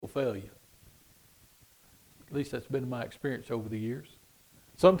fail you. At least that's been my experience over the years.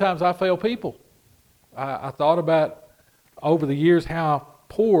 Sometimes I fail people. I thought about over the years how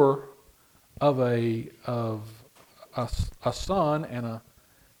poor of a son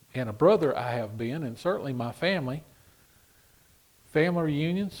and a brother I have been, and certainly my family. Family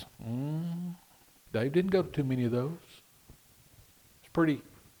reunions, Dave didn't go to too many of those. It's pretty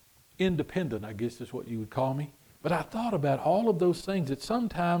independent, I guess is what you would call me. But I thought about all of those things that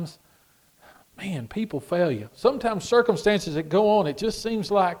sometimes, man, people fail you. Sometimes circumstances that go on, it just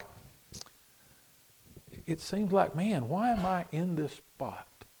seems like, man, why am I in this spot?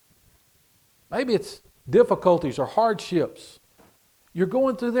 Maybe it's difficulties or hardships. You're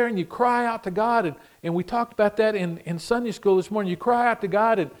going through there and you cry out to God, and we talked about that in Sunday school this morning. You cry out to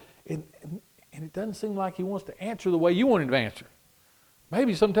God, and it doesn't seem like He wants to answer the way you want Him to answer.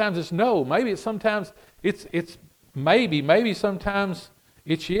 Maybe sometimes it's no. Maybe sometimes it's maybe. Maybe sometimes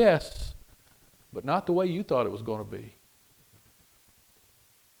it's yes, but not the way you thought it was going to be.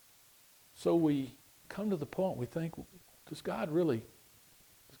 So we come to the point we think, does God really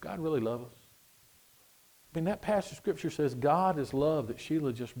love us? I mean, that passage of Scripture says God is love that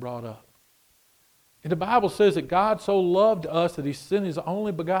Sheila just brought up. And the Bible says that God so loved us that He sent His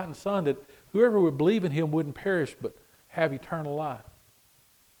only begotten Son that whoever would believe in Him wouldn't perish but have eternal life.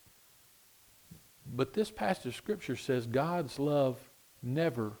 But this passage of Scripture says God's love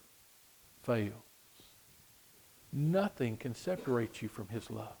never fails. Nothing can separate you from His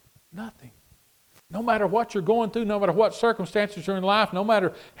love. Nothing. No matter what you're going through, no matter what circumstances you're in life, no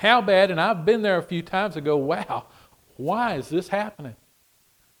matter how bad, and I've been there a few times and go, wow, why is this happening?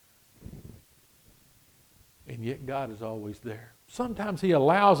 And yet God is always there. Sometimes He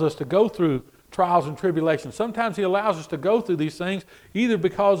allows us to go through trials and tribulations. Sometimes He allows us to go through these things either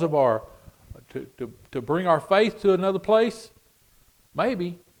because of to bring our faith to another place,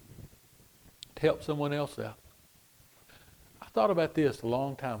 maybe to help someone else out. I thought about this a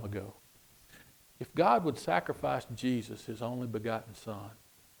long time ago. If God would sacrifice Jesus, His only begotten Son,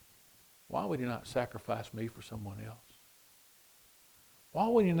 why would He not sacrifice me for someone else? Why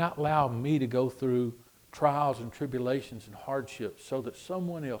would He not allow me to go through trials and tribulations and hardships so that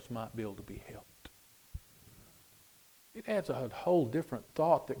someone else might be able to be helped? It adds a whole different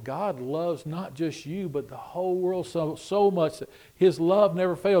thought that God loves not just you, but the whole world so much that His love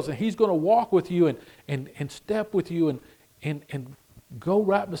never fails. And He's going to walk with you and step with you and go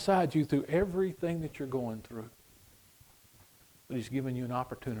right beside you through everything that you're going through. But He's given you an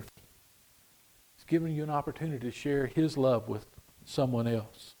opportunity. He's given you an opportunity to share His love with someone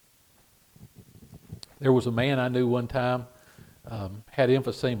else. There was a man I knew one time, had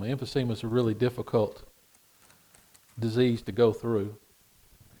emphysema. Emphysema is a really difficult disease to go through.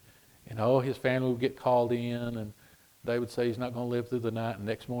 And his family would get called in, and they would say he's not going to live through the night, and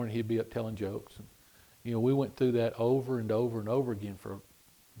next morning he'd be up telling jokes. And, we went through that over and over and over again for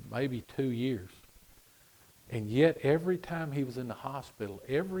maybe 2 years. And yet, every time he was in the hospital,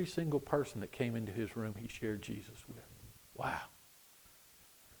 every single person that came into his room, he shared Jesus with. Wow.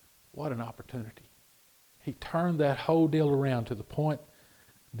 What an opportunity. He turned that whole deal around to the point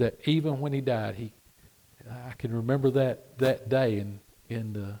that even when he died, I can remember that day,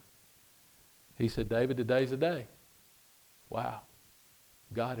 and he said, David, today's the day. Wow.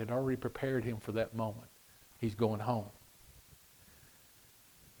 God had already prepared him for that moment. He's going home.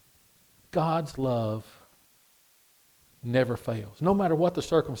 God's love never fails. No matter what the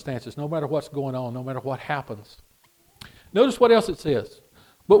circumstances, no matter what's going on, no matter what happens. Notice what else it says.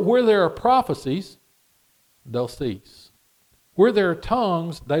 But where there are prophecies, they'll cease. Where there are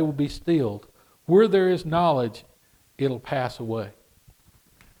tongues, they will be stilled. Where there is knowledge, it'll pass away.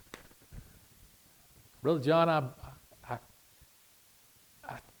 Brother John, I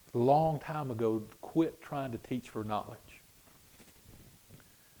a long time ago quit trying to teach for knowledge.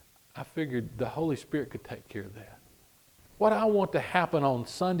 I figured the Holy Spirit could take care of that. What I want to happen on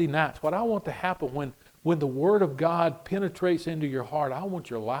Sunday nights, what I want to happen when the Word of God penetrates into your heart, I want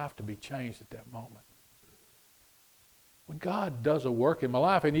your life to be changed at that moment. When God does a work in my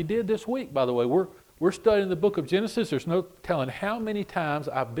life, and He did this week, by the way, we're studying the book of Genesis. There's no telling how many times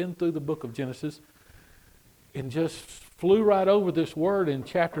I've been through the book of Genesis and just flew right over this word in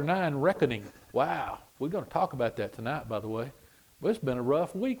chapter 9, reckoning. Wow. We're going to talk about that tonight, by the way. But it's been a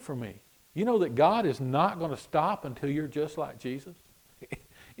rough week for me. You know that God is not going to stop until you're just like Jesus?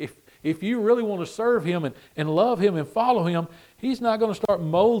 If you really want to serve Him and love Him and follow Him, He's not going to start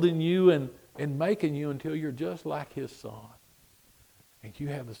molding you and making you until you're just like His Son. And you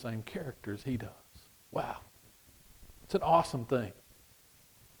have the same character as He does. Wow. It's an awesome thing.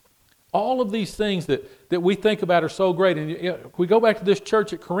 All of these things that we think about are so great. And if we go back to this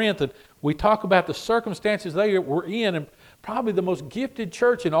church at Corinth, and we talk about the circumstances they were in, and probably the most gifted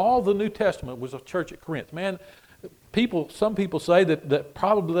church in all the New Testament was a church at Corinth. Man, some people say that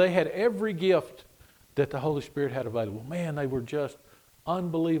probably they had every gift that the Holy Spirit had available. Man, they were just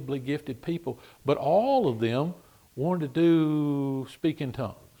unbelievably gifted people. But all of them wanted to speak in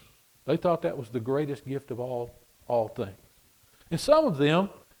tongues. They thought that was the greatest gift of all things. And some of them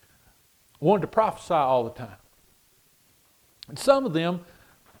wanted to prophesy all the time. And some of them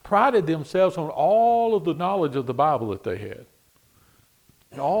prided themselves on all of the knowledge of the Bible that they had.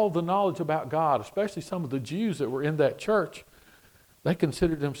 And all the knowledge about God, especially some of the Jews that were in that church, they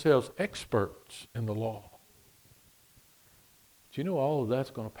considered themselves experts in the law. Do you know all of that's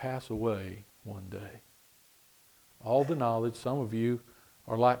going to pass away one day? All the knowledge, some of you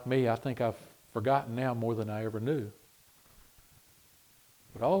are like me, I think I've forgotten now more than I ever knew.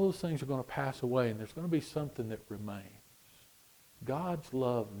 But all those things are going to pass away, and there's going to be something that remains. God's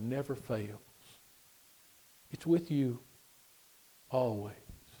love never fails. It's with you always.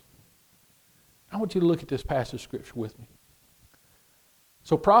 I want you to look at this passage of Scripture with me.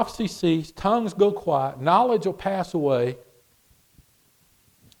 So prophecy cease, tongues go quiet, knowledge will pass away.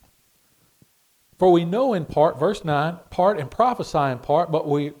 For we know in part, verse 9, part and prophesy in part, but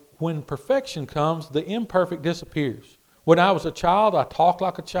when perfection comes, the imperfect disappears. When I was a child, I talked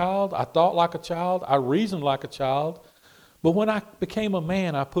like a child, I thought like a child, I reasoned like a child. But when I became a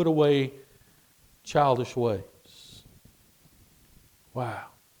man, I put away childish ways. Wow.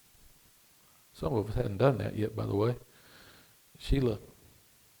 Some of us hadn't done that yet, by the way. Sheila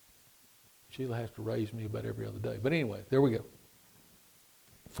has to raise me about every other day. But anyway, there we go.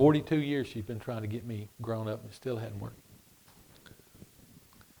 42 years she's been trying to get me grown up, and it still hadn't worked.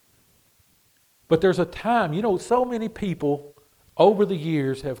 But there's a time, so many people over the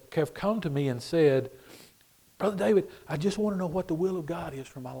years have come to me and said, Brother David, I just want to know what the will of God is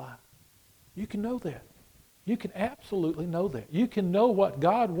for my life. You can know that. You can absolutely know that. You can know what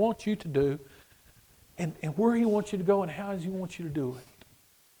God wants you to do and where He wants you to go and how He wants you to do it.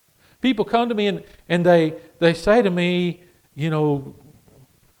 People come to me and they say to me,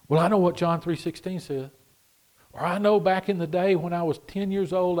 well, I know what John 3:16 says. Or I know back in the day when I was 10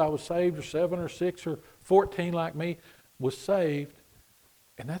 years old, I was saved, or 7 or 6 or 14 like me, was saved.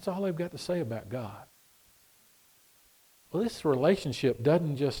 And that's all they've got to say about God. Well, this relationship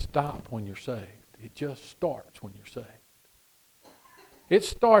doesn't just stop when you're saved. It just starts when you're saved. It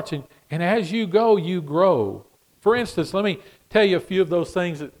starts, and as you go, you grow. For instance, let me tell you a few of those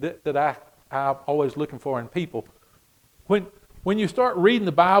things that I'm always looking for in people. When you start reading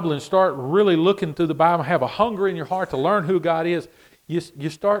the Bible and start really looking through the Bible, have a hunger in your heart to learn who God is, you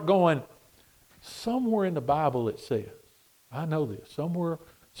start going, somewhere in the Bible it says, I know this,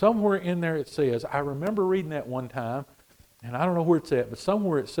 somewhere in there it says, I remember reading that one time, and I don't know where it's at, but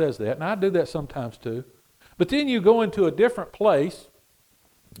somewhere it says that, and I do that sometimes too. But then you go into a different place,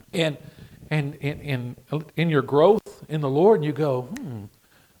 and in your growth in the Lord, and you go,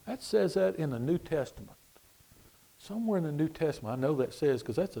 that says that in the New Testament. Somewhere in the New Testament, I know that says,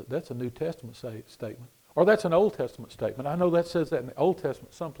 because that's a New Testament statement. Or that's an Old Testament statement. I know that says that in the Old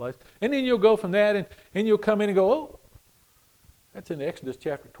Testament someplace. And then you'll go from that, and you'll come in and go, oh, that's in Exodus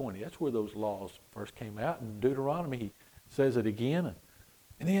chapter 20. That's where those laws first came out. In Deuteronomy, he says it again.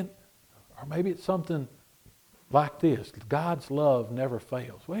 And then, or maybe it's something like this. God's love never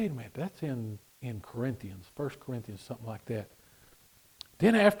fails. Wait a minute, that's in Corinthians, 1 Corinthians, something like that.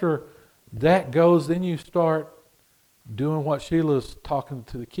 Then after that goes, then you start doing what Sheila's talking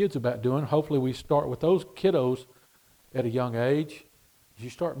to the kids about doing. Hopefully we start with those kiddos at a young age.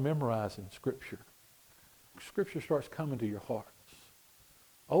 You start memorizing Scripture. Scripture starts coming to your hearts.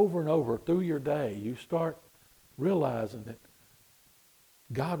 Over and over through your day, you start realizing that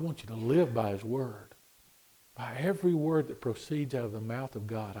God wants you to live by His Word. By every word that proceeds out of the mouth of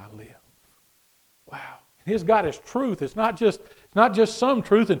God, I live. Wow. His God is truth. It's not just some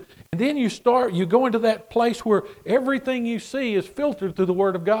truth. And then you go into that place where everything you see is filtered through the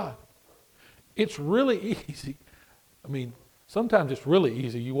Word of God. It's really easy. I mean, sometimes it's really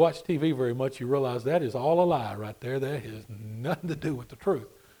easy. You watch TV very much, you realize that is all a lie right there. That has nothing to do with the truth.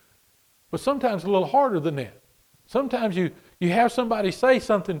 But sometimes a little harder than that. Sometimes you have somebody say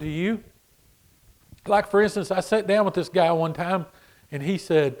something to you. Like, for instance, I sat down with this guy one time, and he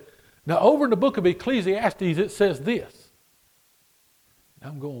said, now, over in the book of Ecclesiastes, it says this.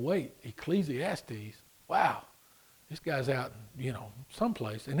 And I'm going, wait, Ecclesiastes? Wow, this guy's out,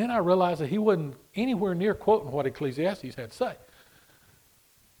 someplace. And then I realized that he wasn't anywhere near quoting what Ecclesiastes had to say.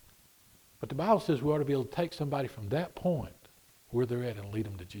 But the Bible says we ought to be able to take somebody from that point where they're at and lead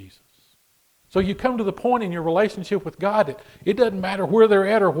them to Jesus. So you come to the point in your relationship with God that it doesn't matter where they're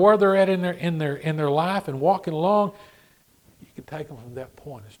at or where they're at in their life and walking along. You can take them from that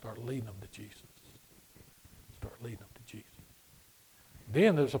point and start leading them to Jesus. Start leading them to Jesus.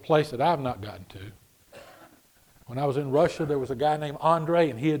 Then there's a place that I've not gotten to. When I was in Russia, there was a guy named Andrei,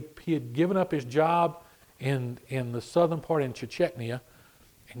 and he had given up his job in the southern part in Chechnya,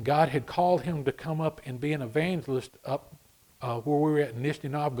 and God had called him to come up and be an evangelist up where we were at Nizhny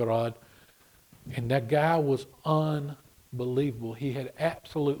Novgorod. And that guy was unbelievable. He had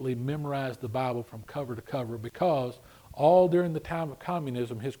absolutely memorized the Bible from cover to cover, because all during the time of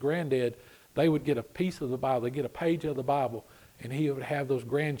communism, his granddad, they would get a piece of the Bible, they'd get a page of the Bible, and he would have those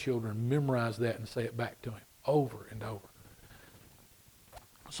grandchildren memorize that and say it back to him over and over.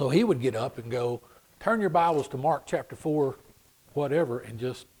 So he would get up and go, turn your Bibles to Mark chapter 4, whatever, and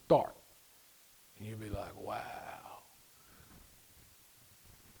just start. And you'd be like, wow.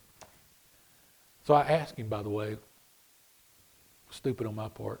 So I asked him, by the way, stupid on my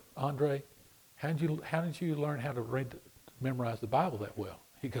part, Andrei, how did you learn how to memorize the Bible that well?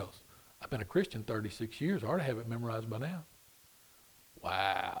 He goes, I've been a Christian 36 years. I ought to have it memorized by now.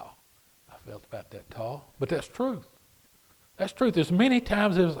 Wow. I felt about that tall. But that's truth. That's truth. As many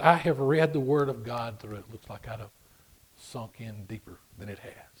times as I have read the Word of God through it, looks like I'd have sunk in deeper than it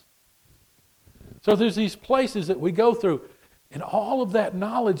has. So there's these places that we go through. And all of that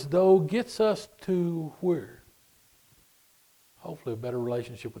knowledge, though, gets us to where? Hopefully a better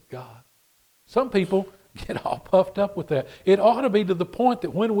relationship with God. Some people get all puffed up with that. It ought to be to the point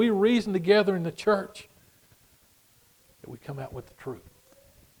that when we reason together in the church, that we come out with the truth.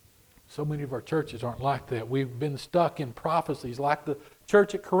 So many of our churches aren't like that. We've been stuck in prophecies like the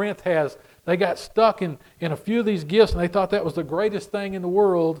church at Corinth has. They got stuck in a few of these gifts, and they thought that was the greatest thing in the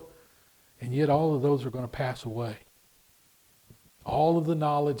world, and yet all of those are going to pass away. All of the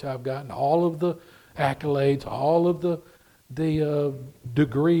knowledge I've gotten, all of the accolades, all of the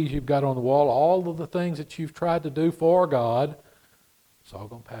degrees you've got on the wall, all of the things that you've tried to do for God, it's all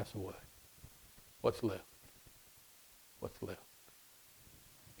going to pass away. What's left? What's left?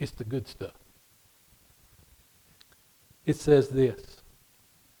 It's the good stuff. It says this.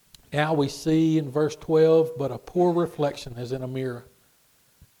 Now we see in verse 12, but a poor reflection as in a mirror.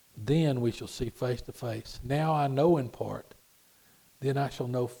 Then we shall see face to face. Now I know in part. Then I shall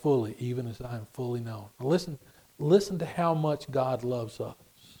know fully, even as I am fully known. Now listen to how much God loves us.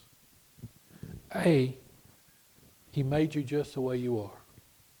 A, He made you just the way you are.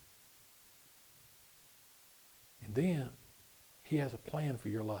 And then He has a plan for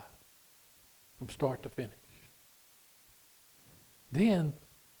your life from start to finish. Then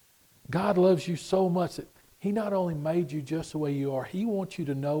God loves you so much that He not only made you just the way you are, He wants you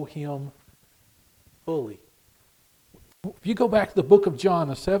to know Him fully. If you go back to the book of John,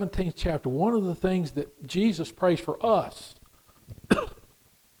 the 17th chapter, one of the things that Jesus prays for us,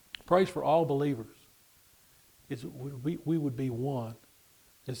 prays for all believers, is that we would be one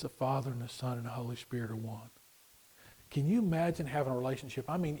as the Father and the Son and the Holy Spirit are one. Can you imagine having a relationship,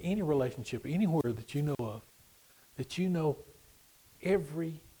 I mean any relationship, anywhere that you know of, that you know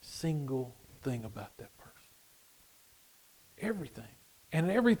every single thing about that person? Everything. And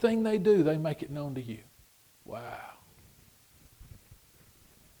everything they do, they make it known to you. Wow.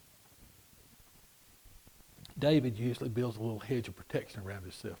 David usually builds a little hedge of protection around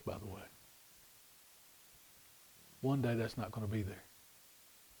himself, by the way. One day that's not going to be there.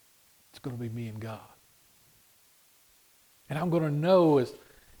 It's going to be me and God. And I'm going to know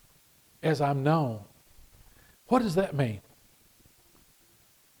as I'm known. What does that mean?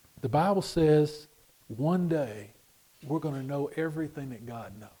 The Bible says one day we're going to know everything that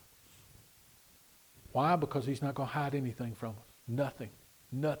God knows. Why? Because He's not going to hide anything from us. Nothing.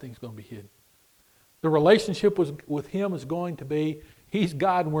 Nothing's going to be hidden. The relationship with Him is going to be, He's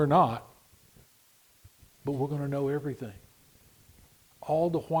God and we're not. But we're going to know everything. All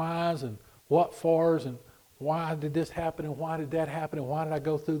the whys and what fors and why did this happen and why did that happen and why did I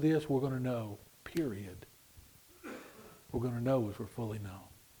go through this, we're going to know, period. We're going to know as we're fully known.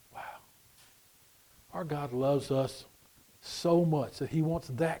 Wow. Our God loves us so much that He wants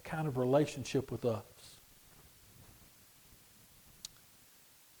that kind of relationship with us.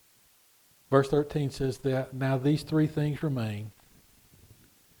 Verse 13 says that, now these three things remain.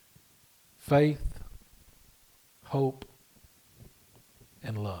 Faith, hope,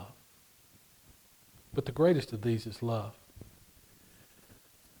 and love. But the greatest of these is love.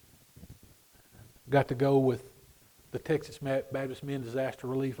 Got to go with the Texas Baptist Men Disaster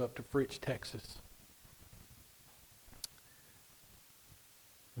Relief up to Fritch, Texas.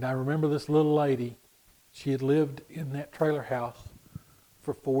 And I remember this little lady. She had lived in that trailer house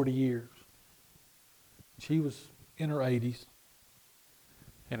for 40 years. She was in her 80s,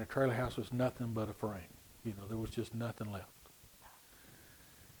 and her trailer house was nothing but a frame. There was just nothing left.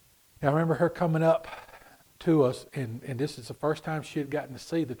 Now, I remember her coming up to us, and this is the first time she had gotten to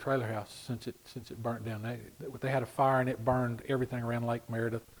see the trailer house since it burnt down. They had a fire, and it burned everything around Lake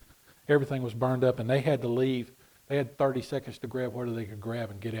Meredith. Everything was burned up, and they had to leave. They had 30 seconds to grab whatever they could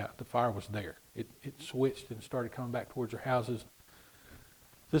grab and get out. The fire was there. It switched and started coming back towards their houses.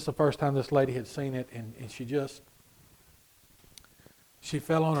 This is the first time this lady had seen it, and she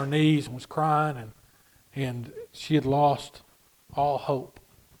fell on her knees and was crying, and she had lost all hope.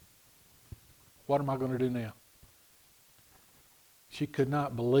 What am I going to do now? She could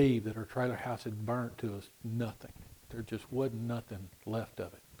not believe that her trailer house had burnt to us nothing. There just wasn't nothing left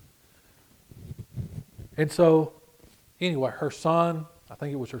of it. And so, anyway, her son, I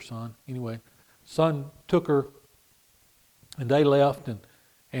think it was her son, son took her, and they left,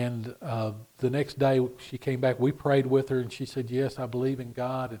 and the next day she came back. We prayed with her, and she said, yes, I believe in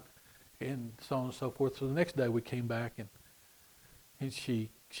God, and so on and so forth. So the next day we came back, and she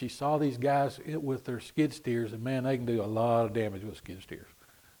saw these guys with their skid steers, and man, they can do a lot of damage with skid steers.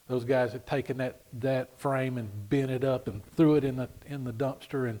 Those guys had taken that frame and bent it up and threw it in the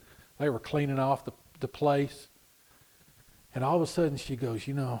dumpster, and they were cleaning off the place. And all of a sudden she goes,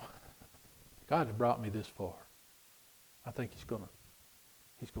 God had brought me this far. I think He's gonna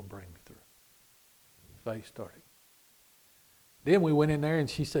bring me through. Faith started. Then we went in there, and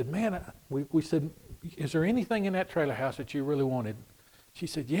she said, man, we said, is there anything in that trailer house that you really wanted? She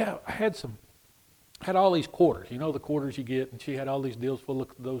said, yeah, I had all these quarters, the quarters you get, and she had all these deals full of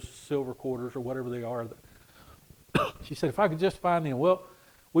those silver quarters or whatever they are. She said, if I could just find them. Well,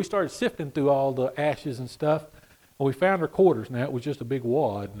 we started sifting through all the ashes and stuff, and we found her quarters. Now, it was just a big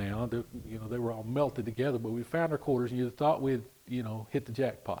wad now. They were all melted together, but we found her quarters, and you'd thought we'd, hit the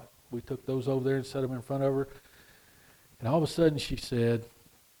jackpot. We took those over there and set them in front of her, and all of a sudden she said,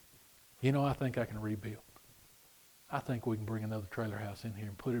 I think I can rebuild. I think we can bring another trailer house in here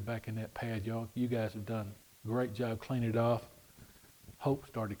and put it back in that pad. You guys have done a great job cleaning it off. Hope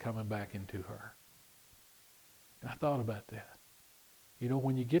started coming back into her. And I thought about that.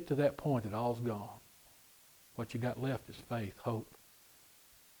 When you get to that point that all's gone, what you got left is faith, hope,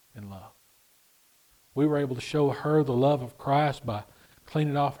 and love. We were able to show her the love of Christ by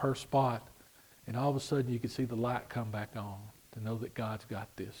cleaning off her spot. And all of a sudden you could see the light come back on to know that God's got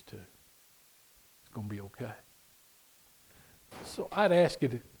this too. It's going to be okay. So I'd ask you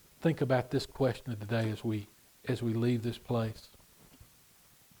to think about this question of the day as we leave this place.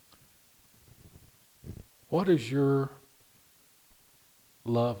 What does your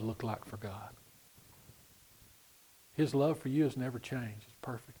love look like for God? His love for you has never changed. It's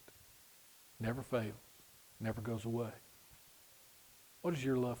perfect. Never fails. Never goes away. What does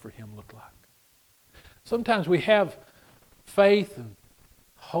your love for Him look like? Sometimes we have faith and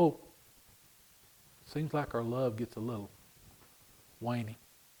hope. Seems like our love gets a little waning.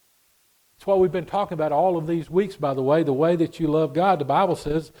 It's what we've been talking about all of these weeks, by the way that you love God. The Bible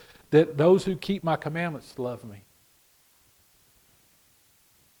says that those who keep my commandments love me.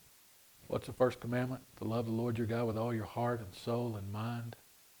 What's the first commandment? To love the Lord your God with all your heart and soul and mind.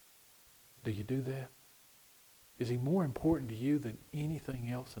 Do you do that? Is He more important to you than anything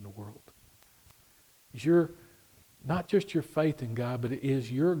else in the world? Is not just your faith in God, but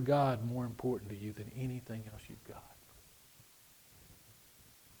is your God more important to you than anything else you've got?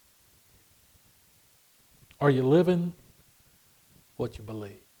 Are you living what you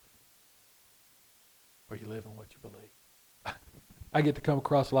believe? Are you living what you believe? I get to come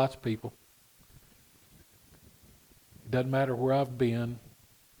across lots of people. It doesn't matter where I've been.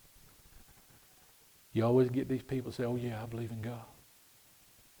 You always get these people say, oh yeah, I believe in God.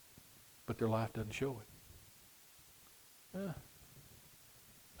 But their life doesn't show it.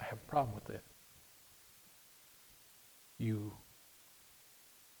 I have a problem with that. You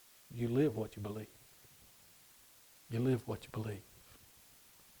live what you believe. You live what you believe.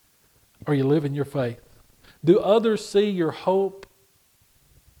 Are you living your faith? Do others see your hope?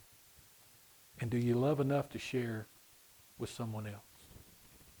 And do you love enough to share with someone else?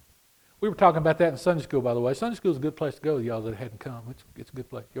 We were talking about that in Sunday school, by the way. Sunday school is a good place to go, y'all that hadn't come. It's a good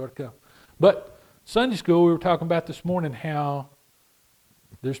place. You ought to come. But Sunday school, we were talking about this morning how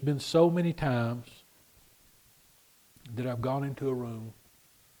there's been so many times that I've gone into a room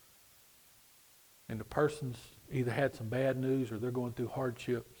and the person's either had some bad news or they're going through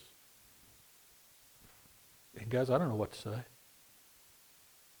hardships. And guys, I don't know what to say.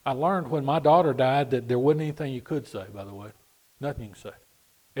 I learned when my daughter died that there wasn't anything you could say, by the way. Nothing you can say.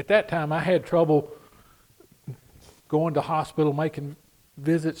 At that time, I had trouble going to hospital, making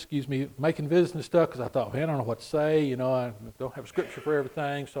visits, making visits and stuff, because I thought, man, I don't know what to say. I don't have scripture for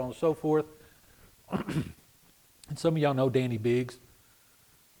everything, so on and so forth. And some of y'all know Danny Biggs,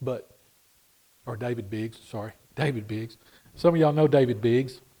 or David Biggs, sorry, David Biggs. Some of y'all know David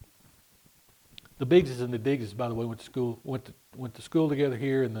Biggs. The Biggses and the Diggses, by the way, went to school together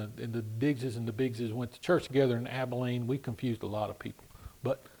here, and the Diggses and the Biggses went to church together in Abilene. We confused a lot of people.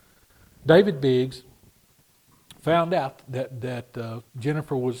 But David Biggs found out that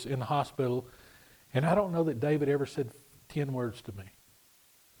Jennifer was in the hospital, and I don't know that David ever said 10 words to me,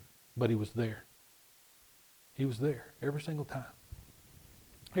 but he was there. He was there every single time.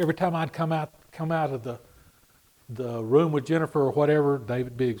 Every time I'd come out of the room with Jennifer or whatever,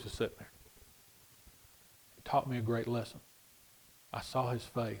 David Biggs was sitting there. He taught me a great lesson. I saw his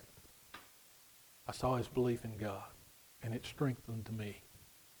faith. I saw his belief in God, and it strengthened me.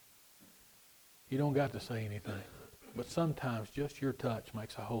 You don't got to say anything, but sometimes just your touch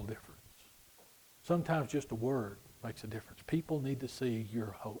makes a whole difference. Sometimes just a word makes a difference. People need to see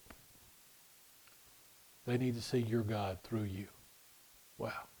your hope. They need to see your God through you.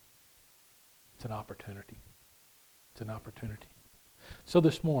 Wow. It's an opportunity. It's an opportunity. So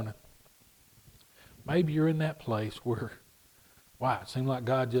this morning, maybe you're in that place where, wow, it seems like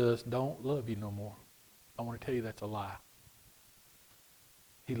God just don't love you no more. I want to tell you that's a lie.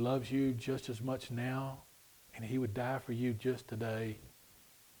 He loves you just as much now, and he would die for you just today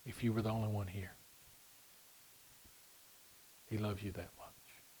if you were the only one here. He loves you that much.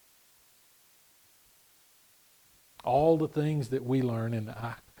 All the things that we learn, and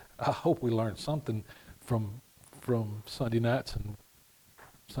I hope we learn something from Sunday nights and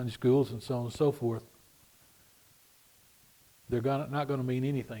Sunday schools and so on and so forth, they're not going to mean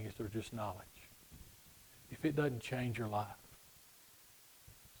anything if they're just knowledge. If it doesn't change your life.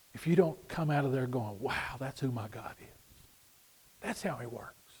 If you don't come out of there going, wow, that's who my God is. That's how he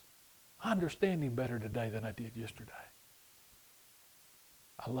works. I understand him better today than I did yesterday.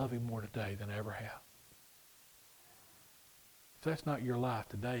 I love him more today than I ever have. If that's not your life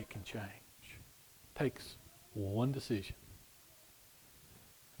today, it can change. It takes one decision.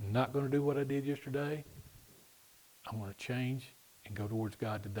 I'm not going to do what I did yesterday. I'm going to change and go towards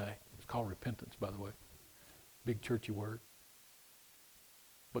God today. It's called repentance, by the way. Big churchy word.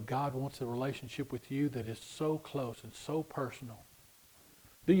 But God wants a relationship with you that is so close and so personal.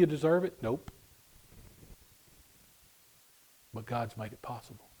 Do you deserve it? Nope. But God's made it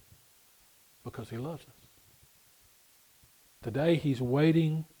possible because he loves us. Today he's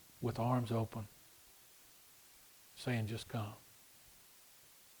waiting with arms open, saying, just come.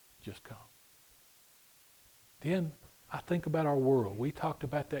 Just come. Then I think about our world. We talked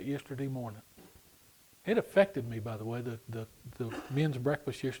about that yesterday morning. It affected me, by the way, the men's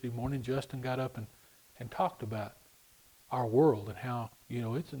breakfast yesterday morning. Justin got up and talked about our world and how,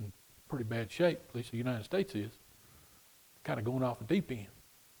 it's in pretty bad shape, at least the United States is. Kind of going off the deep end.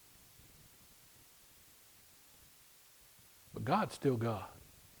 But God's still God.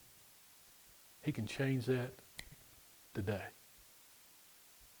 He can change that today.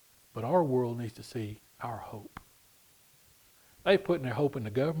 But our world needs to see our hope. They're putting their hope in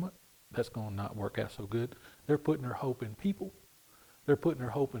the government. That's going to not work out so good. They're putting their hope in people. They're putting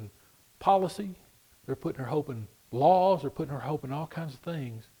their hope in policy. They're putting their hope in laws. They're putting their hope in all kinds of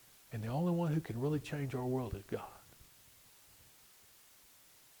things. And the only one who can really change our world is God.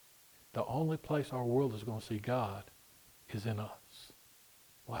 The only place our world is going to see God is in us.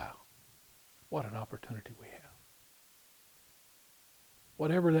 Wow. What an opportunity we have.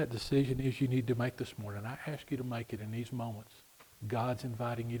 Whatever that decision is you need to make this morning, I ask you to make it in these moments. God's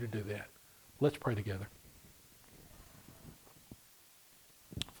inviting you to do that. Let's pray together.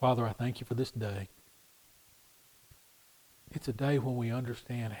 Father, I thank you for this day. It's a day when we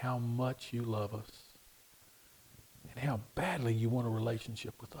understand how much you love us and how badly you want a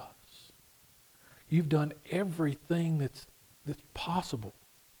relationship with us. You've done everything that's possible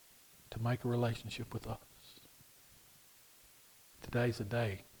to make a relationship with us. Today's a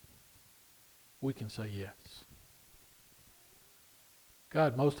day we can say yes.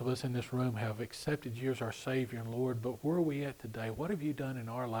 God, most of us in this room have accepted you as our Savior and Lord, but where are we at today? What have you done in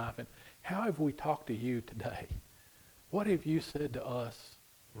our life, and how have we talked to you today? What have you said to us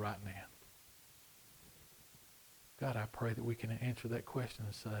right now? God, I pray that we can answer that question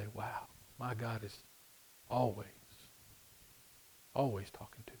and say, wow, my God is always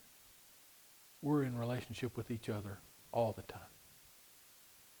talking to me. We're in relationship with each other all the time.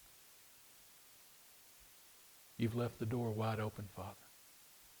 You've left the door wide open, Father.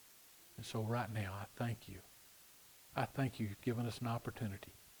 And so right now, I thank you. I thank you for giving us an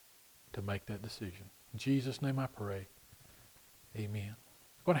opportunity to make that decision. In Jesus' name I pray. Amen.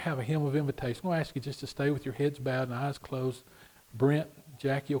 going to have a hymn of invitation. I'm going to ask you just to stay with your heads bowed and eyes closed. Brent,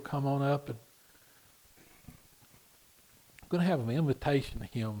 Jackie will come on up. And I'm going to have an invitation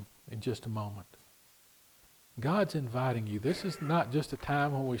hymn in just a moment. God's inviting you. This is not just a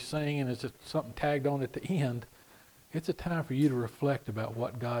time when we sing and it's just something tagged on at the end. It's a time for you to reflect about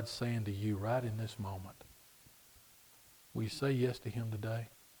what God's saying to you right in this moment. Will you say yes to Him today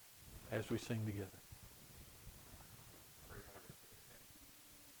as we sing together?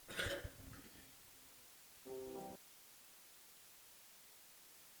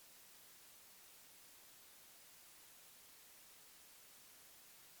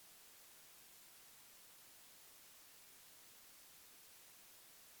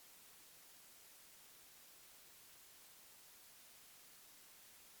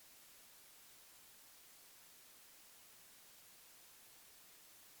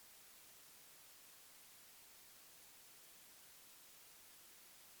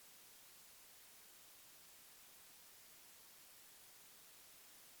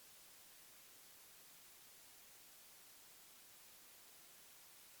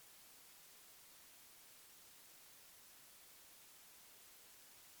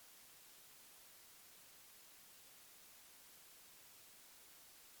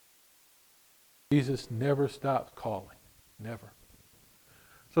 Jesus never stops calling. Never.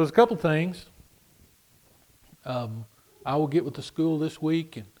 So there's a couple things. I will get with the school this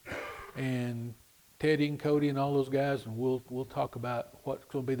week and Teddy and Cody and all those guys, and we'll talk about what's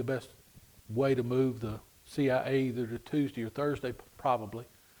going to be the best way to move the CIA either to Tuesday or Thursday, probably,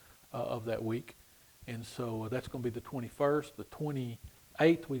 of that week. And so that's going to be the 21st. The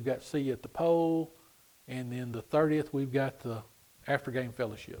 28th, we've got See You at the Pole. And then the 30th, we've got the after-game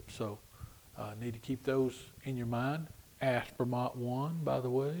fellowship. So need to keep those in your mind. Aspermont won, by the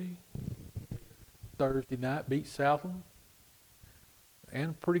way. Thursday night, beat Southland.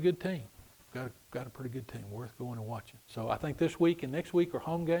 And a pretty good team. Got a pretty good team, worth going and watching. So I think this week and next week are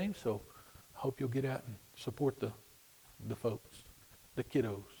home games, so I hope you'll get out and support the folks, the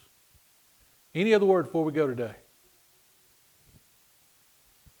kiddos. Any other word before we go today?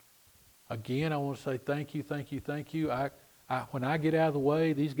 Again, I want to say thank you, thank you, thank you. When I get out of the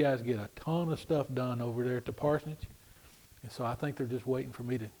way, these guys get a ton of stuff done over there at the parsonage. And so I think they're just waiting for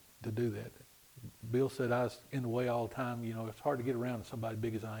me to do that. Bill said I was in the way all the time. You know, it's hard to get around to somebody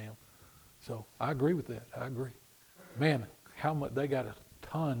big as I am. So I agree with that. I agree. Man, how much they got a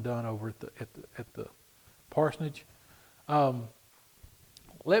ton done over at the parsonage.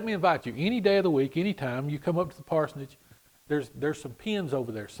 Let me invite you any day of the week, anytime you come up to the parsonage. There's some pens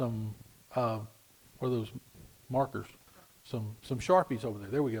over there, some what are those markers? Some Sharpies over there.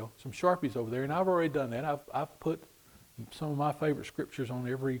 There we go. Some Sharpies over there, and I've already done that. I've put some of my favorite scriptures on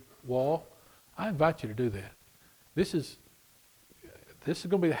every wall. I invite you to do that. This is going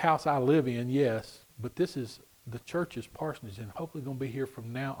to be the house I live in, yes, but this is the church's parsonage, and hopefully going to be here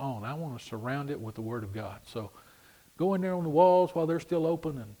from now on. I want to surround it with the Word of God. So go in there on the walls while they're still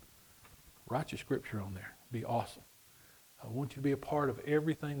open and write your scripture on there. It'd be awesome. I want you to be a part of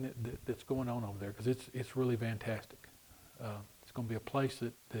everything that's going on over there, because it's really fantastic. It's going to be a place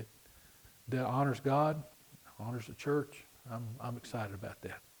that honors God, honors the church. I'm excited about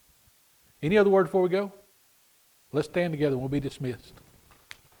that. Any other word before we go? Let's stand together and we'll be dismissed.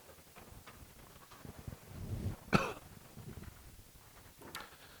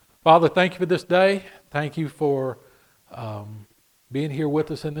 Father, thank you for this day. Thank you for being here with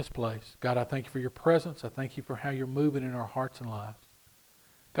us in this place. God, I thank you for your presence. I thank you for how you're moving in our hearts and lives.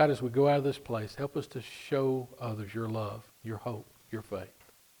 God, as we go out of this place, help us to show others your love, your hope, your faith.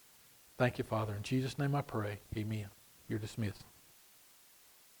 Thank you, Father. In Jesus' name I pray. Amen. You're dismissed.